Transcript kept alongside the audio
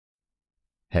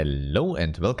Hello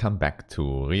and welcome back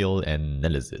to Real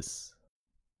Analysis.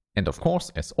 And of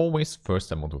course, as always, first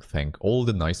I want to thank all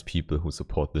the nice people who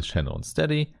support this channel on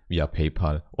Steady, via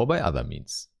PayPal or by other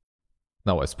means.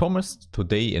 Now, as promised,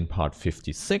 today in part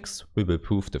 56 we will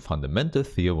prove the Fundamental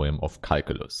Theorem of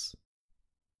Calculus.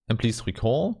 And please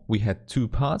recall, we had two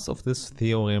parts of this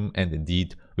theorem and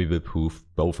indeed we will prove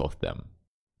both of them.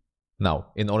 Now,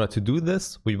 in order to do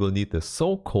this, we will need the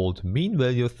so-called mean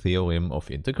value theorem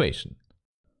of integration.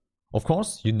 Of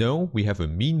course, you know we have a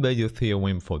mean value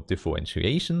theorem for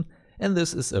differentiation, and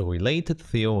this is a related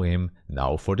theorem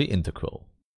now for the integral.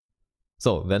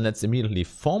 So then let's immediately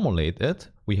formulate it.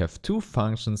 We have two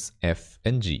functions f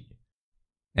and g,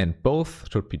 and both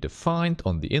should be defined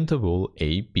on the interval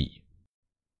a, b.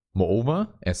 Moreover,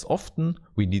 as often,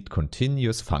 we need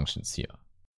continuous functions here.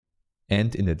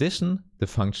 And in addition, the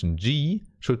function g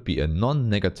should be a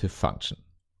non-negative function.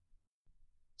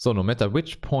 So no matter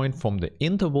which point from the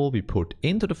interval we put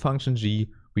into the function g,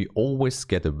 we always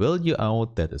get a value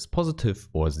out that is positive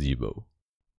or 0.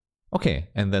 Okay,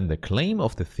 and then the claim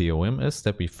of the theorem is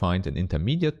that we find an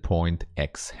intermediate point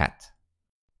x hat.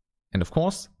 And of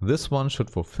course, this one should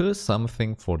fulfill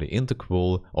something for the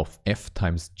integral of f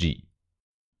times g.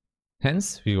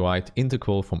 Hence, we write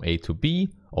integral from a to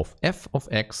b of f of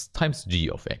x times g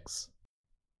of x.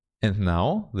 And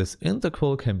now, this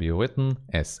integral can be written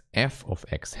as f of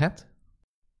x hat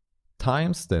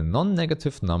times the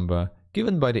non-negative number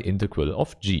given by the integral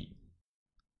of g.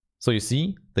 So you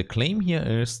see, the claim here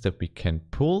is that we can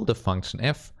pull the function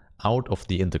f out of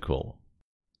the integral.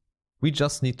 We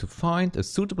just need to find a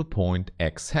suitable point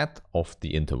x hat of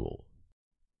the interval.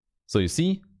 So you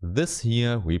see, this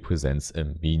here represents a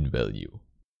mean value.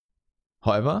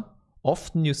 However,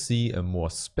 often you see a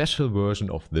more special version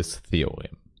of this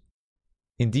theorem.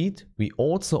 Indeed, we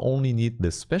also only need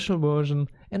this special version,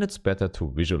 and it's better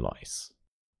to visualize.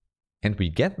 And we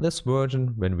get this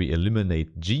version when we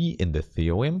eliminate g in the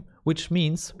theorem, which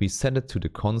means we set it to the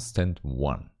constant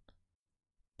 1.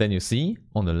 Then you see,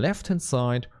 on the left hand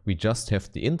side, we just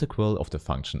have the integral of the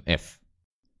function f.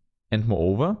 And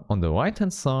moreover, on the right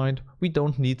hand side, we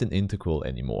don't need an integral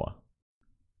anymore.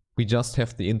 We just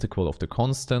have the integral of the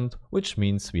constant, which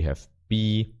means we have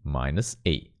b minus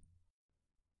a.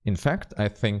 In fact, I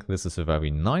think this is a very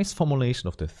nice formulation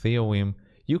of the theorem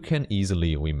you can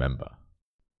easily remember.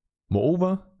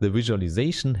 Moreover, the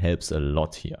visualization helps a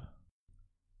lot here.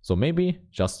 So maybe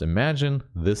just imagine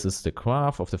this is the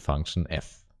graph of the function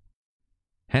f.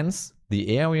 Hence,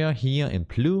 the area here in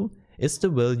blue is the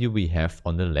value we have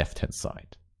on the left hand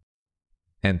side.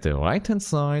 And the right hand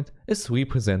side is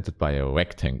represented by a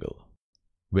rectangle,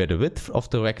 where the width of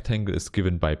the rectangle is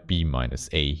given by b minus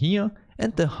a here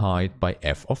and the height by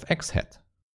f of x hat.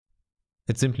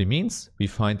 It simply means we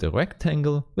find a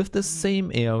rectangle with the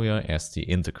same area as the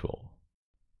integral.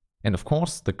 And of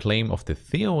course, the claim of the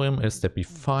theorem is that we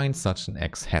find such an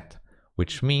x hat,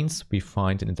 which means we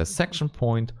find an intersection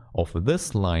point of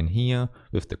this line here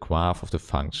with the graph of the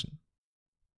function.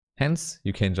 Hence,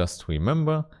 you can just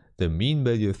remember the mean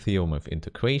value theorem of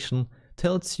integration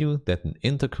tells you that an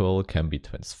integral can be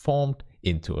transformed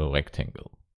into a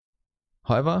rectangle.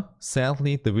 However,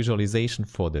 sadly, the visualization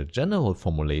for the general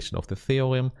formulation of the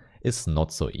theorem is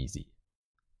not so easy.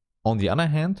 On the other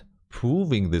hand,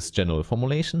 proving this general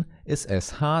formulation is as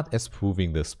hard as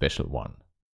proving the special one.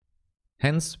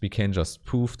 Hence, we can just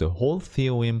prove the whole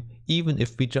theorem even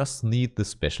if we just need the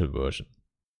special version.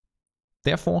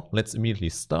 Therefore, let's immediately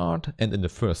start, and in the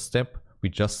first step, we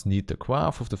just need the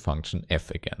graph of the function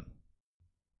f again.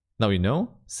 Now you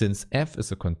know, since f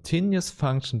is a continuous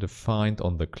function defined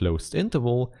on the closed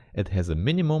interval, it has a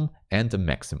minimum and a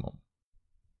maximum.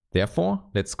 Therefore,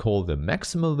 let's call the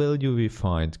maximal value we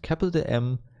find capital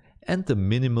M and the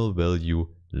minimal value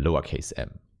lowercase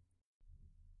m.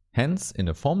 Hence, in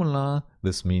a formula,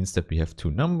 this means that we have two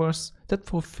numbers that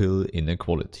fulfill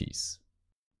inequalities.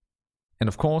 And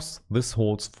of course, this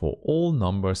holds for all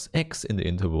numbers x in the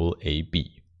interval a,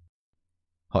 b.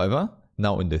 However,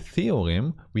 now in the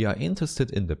theorem, we are interested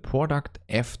in the product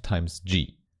f times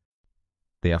g.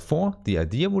 Therefore, the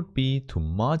idea would be to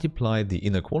multiply the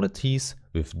inequalities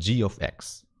with g of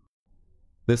x.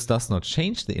 This does not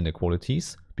change the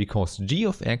inequalities because g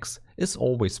of x is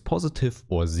always positive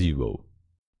or 0.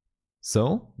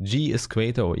 So, g is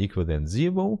greater or equal than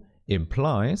 0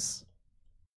 implies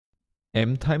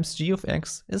m times g of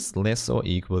x is less or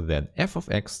equal than f of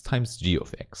x times g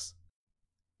of x.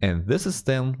 And this is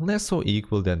then less or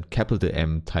equal than capital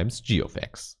M times g of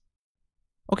x.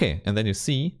 Okay, and then you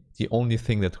see, the only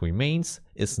thing that remains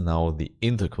is now the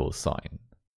integral sign.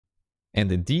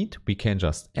 And indeed, we can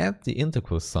just add the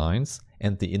integral signs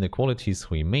and the inequalities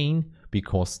remain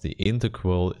because the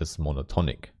integral is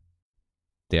monotonic.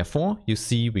 Therefore, you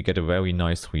see we get a very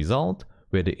nice result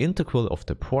where the integral of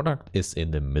the product is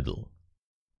in the middle.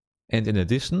 And in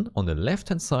addition, on the left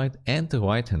hand side and the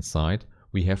right hand side,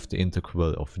 we have the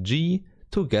integral of g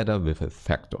together with a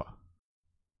factor.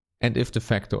 And if the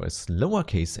factor is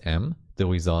lowercase m, the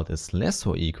result is less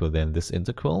or equal than this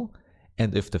integral,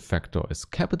 and if the factor is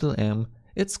capital M,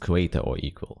 it's greater or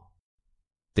equal.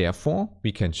 Therefore,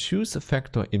 we can choose a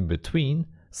factor in between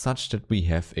such that we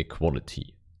have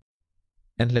equality.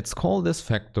 And let's call this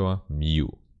factor mu.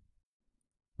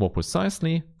 More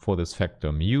precisely, for this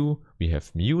factor mu, we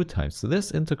have mu times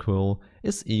this integral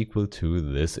is equal to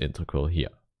this integral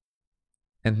here.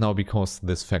 And now because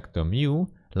this factor mu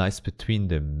lies between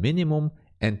the minimum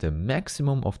and the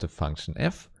maximum of the function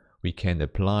f, we can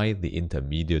apply the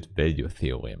intermediate value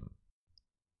theorem.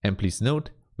 And please note,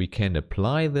 we can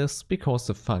apply this because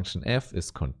the function f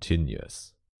is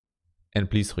continuous. And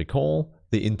please recall,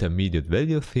 the intermediate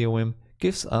value theorem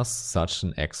gives us such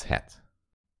an x hat.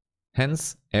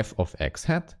 Hence, f of x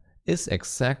hat is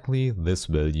exactly this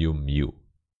value mu.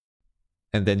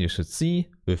 And then you should see,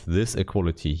 with this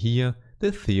equality here,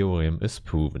 the theorem is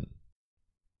proven.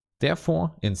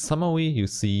 Therefore, in summary, you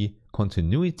see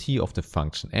continuity of the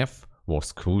function f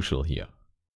was crucial here.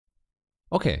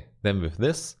 Okay, then with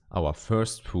this, our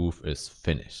first proof is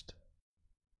finished.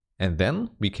 And then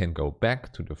we can go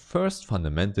back to the first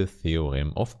fundamental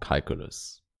theorem of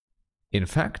calculus. In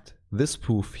fact, this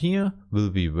proof here will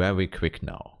be very quick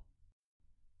now.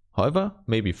 However,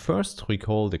 maybe first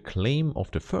recall the claim of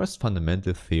the first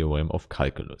fundamental theorem of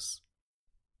calculus.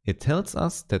 It tells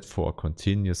us that for a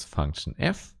continuous function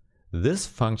f, this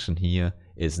function here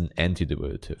is an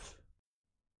antiderivative.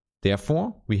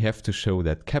 Therefore, we have to show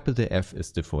that capital F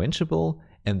is differentiable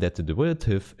and that the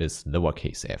derivative is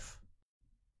lowercase f.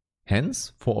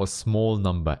 Hence, for a small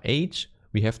number h,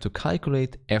 we have to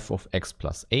calculate f of x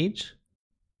plus h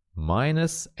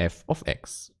minus f of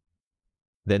x.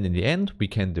 Then in the end, we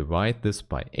can divide this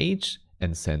by h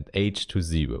and send h to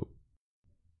 0.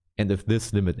 And if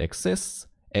this limit exists,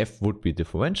 f would be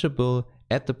differentiable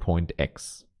at the point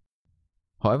x.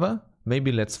 However,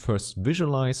 maybe let's first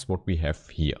visualize what we have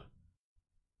here.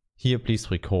 Here please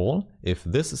recall, if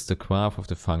this is the graph of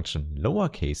the function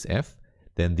lowercase f,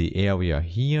 then the area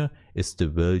here is the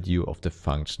value of the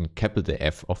function capital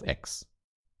F of x.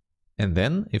 And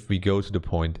then if we go to the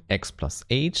point x plus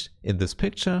h in this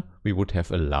picture, we would have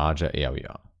a larger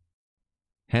area.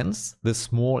 Hence, the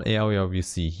small area we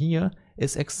see here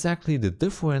is exactly the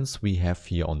difference we have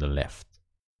here on the left.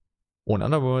 Or in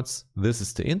other words, this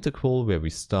is the integral where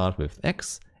we start with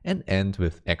x and end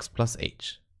with x plus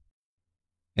h.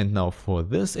 And now for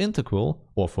this integral,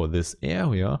 or for this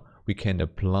area, we can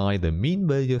apply the mean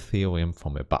value theorem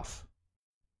from above.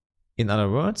 In other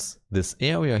words, this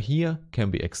area here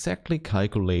can be exactly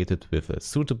calculated with a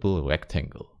suitable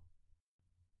rectangle.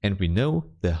 And we know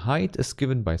the height is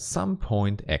given by some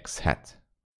point x hat.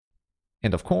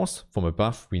 And of course, from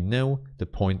above we know the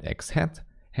point x hat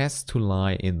has to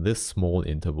lie in this small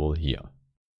interval here.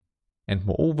 And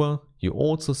moreover, you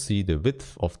also see the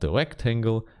width of the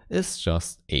rectangle is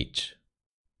just h.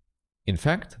 In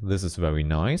fact, this is very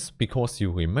nice because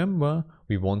you remember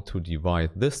we want to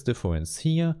divide this difference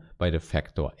here by the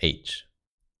factor h.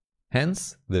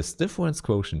 Hence, this difference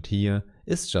quotient here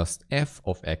is just f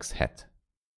of x hat.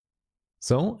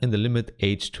 So in the limit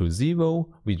h to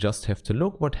 0, we just have to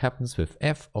look what happens with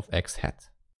f of x hat.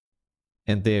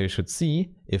 And there you should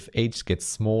see, if h gets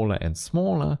smaller and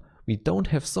smaller, we don't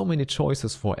have so many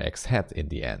choices for x hat in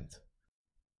the end.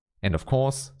 And of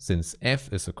course, since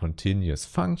f is a continuous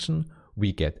function,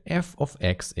 we get f of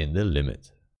x in the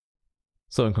limit.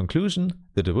 So in conclusion,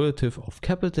 the derivative of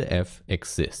capital F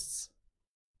exists.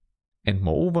 And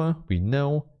moreover, we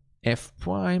know f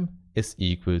prime is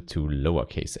equal to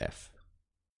lowercase f.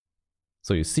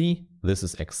 So you see, this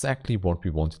is exactly what we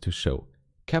wanted to show.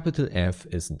 Capital F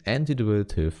is an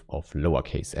antiderivative of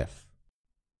lowercase f.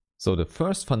 So the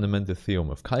first fundamental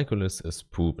theorem of calculus is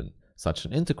proven. Such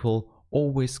an integral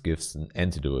always gives an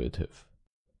antiderivative.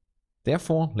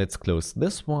 Therefore, let's close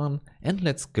this one and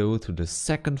let's go to the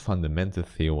second fundamental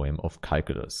theorem of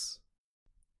calculus.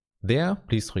 There,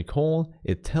 please recall,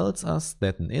 it tells us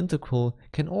that an integral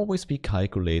can always be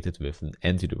calculated with an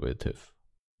antiderivative.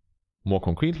 More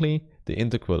concretely, the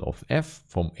integral of f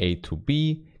from a to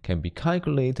b can be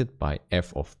calculated by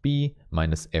f of b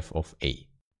minus f of a,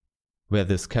 where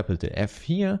this capital F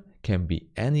here can be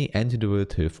any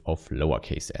antiderivative of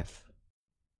lowercase f.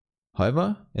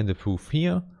 However, in the proof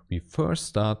here, we first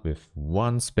start with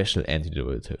one special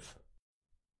antiderivative.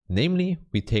 Namely,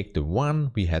 we take the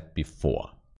one we had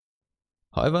before.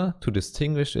 However, to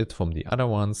distinguish it from the other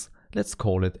ones, let's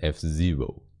call it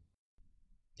f0.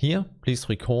 Here, please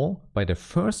recall, by the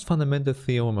first fundamental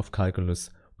theorem of calculus,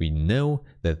 we know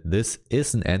that this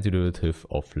is an antiderivative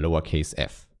of lowercase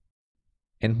f.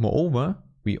 And moreover,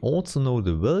 we also know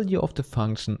the value of the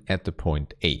function at the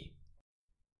point a.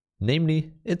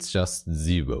 Namely, it's just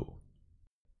 0.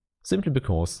 Simply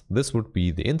because this would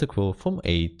be the integral from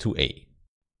a to a.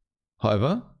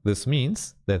 However, this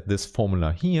means that this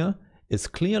formula here is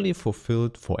clearly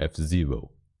fulfilled for f0.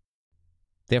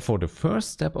 Therefore, the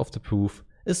first step of the proof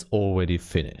is already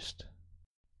finished.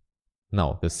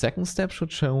 Now, the second step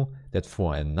should show that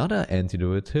for another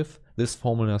antiderivative, this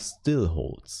formula still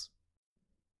holds.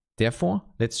 Therefore,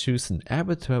 let's choose an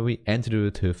arbitrary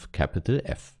antiderivative capital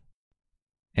F.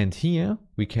 And here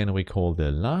we can recall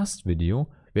the last video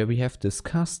where we have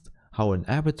discussed how an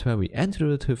arbitrary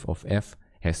antiderivative of f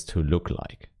has to look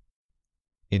like.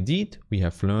 Indeed, we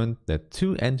have learned that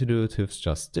two antiderivatives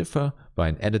just differ by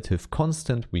an additive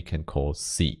constant we can call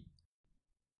c.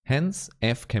 Hence,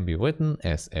 f can be written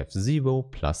as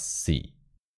f0 plus c.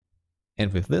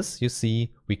 And with this, you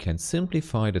see, we can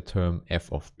simplify the term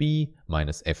f of b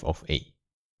minus f of a.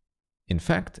 In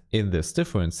fact, in this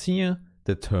difference here,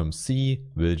 the term c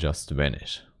will just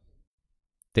vanish.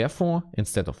 Therefore,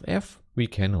 instead of f, we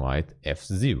can write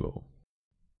f0.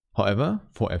 However,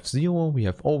 for f0 we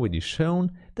have already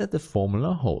shown that the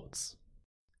formula holds.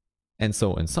 And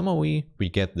so in summary, we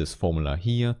get this formula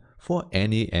here for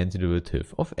any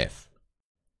antiderivative of f.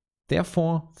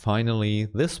 Therefore, finally,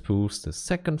 this proves the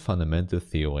second fundamental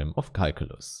theorem of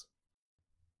calculus.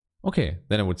 Okay,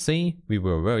 then I would say we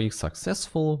were very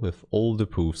successful with all the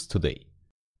proofs today.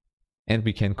 And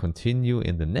we can continue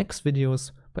in the next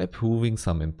videos by proving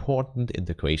some important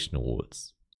integration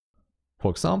rules. For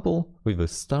example, we will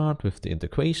start with the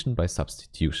integration by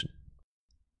substitution.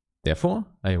 Therefore,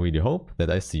 I really hope that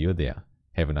I see you there.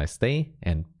 Have a nice day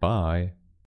and bye!